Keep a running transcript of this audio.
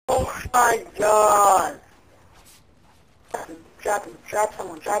my god! Trap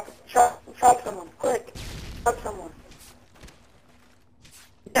someone, trap someone, quick! Trap someone.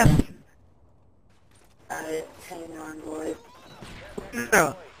 Yes. Alright, hang on, boys.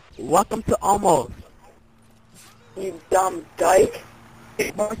 No. Welcome to Almost. You dumb dyke.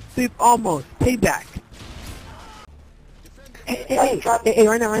 Sleep Almost. Payback. Hey,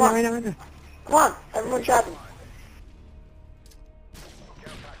 right now. Come on, everyone trap him.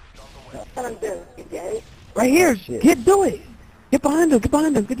 What I'm doing, you gay? Right here. Do it. Get behind him.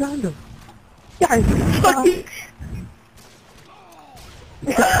 Guys,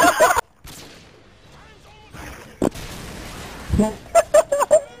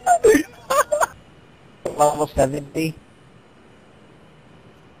 Level 70.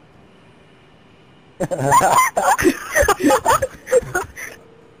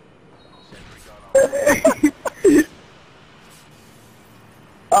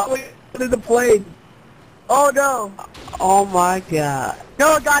 oh, we did the plane. Oh no! Oh my god.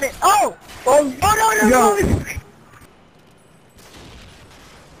 No, I got it! Oh! Oh no!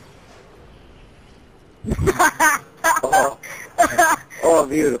 Oh,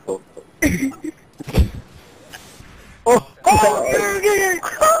 beautiful. What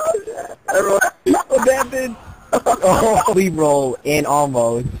happened? Oh, we roll in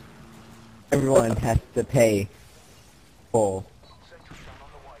Almost. Everyone has to pay full.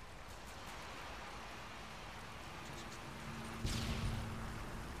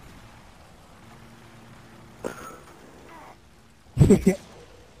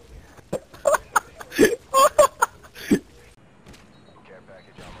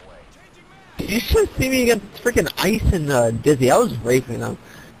 You should see me against freaking Ice and Dizzy. I was raping them.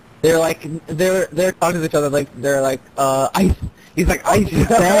 They're talking to each other like they're like Ice. He's like Ice is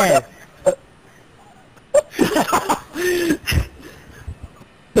bad.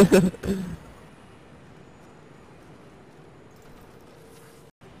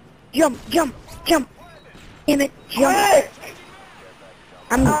 Jump! Damn it, jump!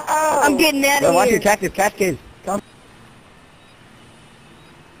 I'm getting out of Watch here. your cactus, Cascade. Come.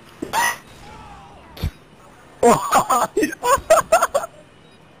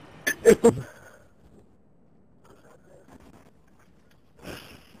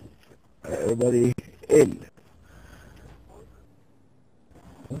 Everybody in.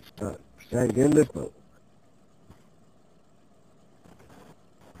 Let's start. Start getting this boat.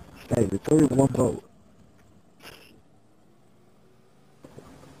 Stay, there's only one boat.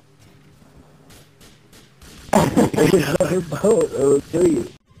 Another boat, it'll kill you.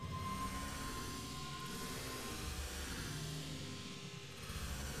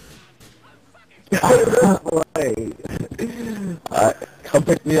 Wait. Alright, come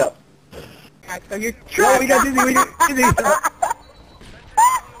pick me up. So you're Oh, we got Dizzy.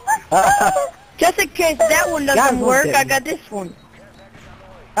 Just in case that one doesn't Guys, work, look I at got this one.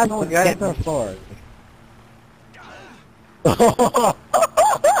 I don't get the floor.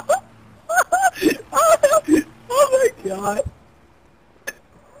 Oh my god.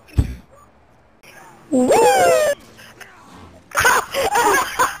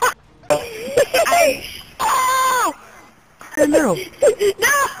 Oh! Hey, no. No!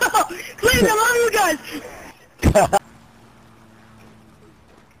 Please, I love you guys!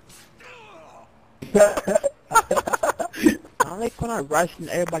 I like when I rush and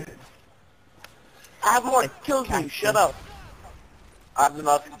everybody... I have more kills than you, shut up. I have the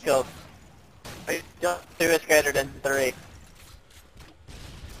most kills. 2 is greater than 3.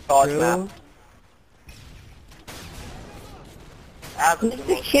 College map. There's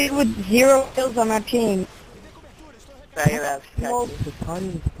a kid with 0 kills on our team. Well, the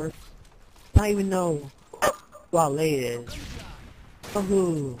party first. I don't even know who our lady is. Or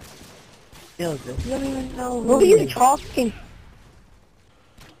who kills us. You don't even know who. Who are you talking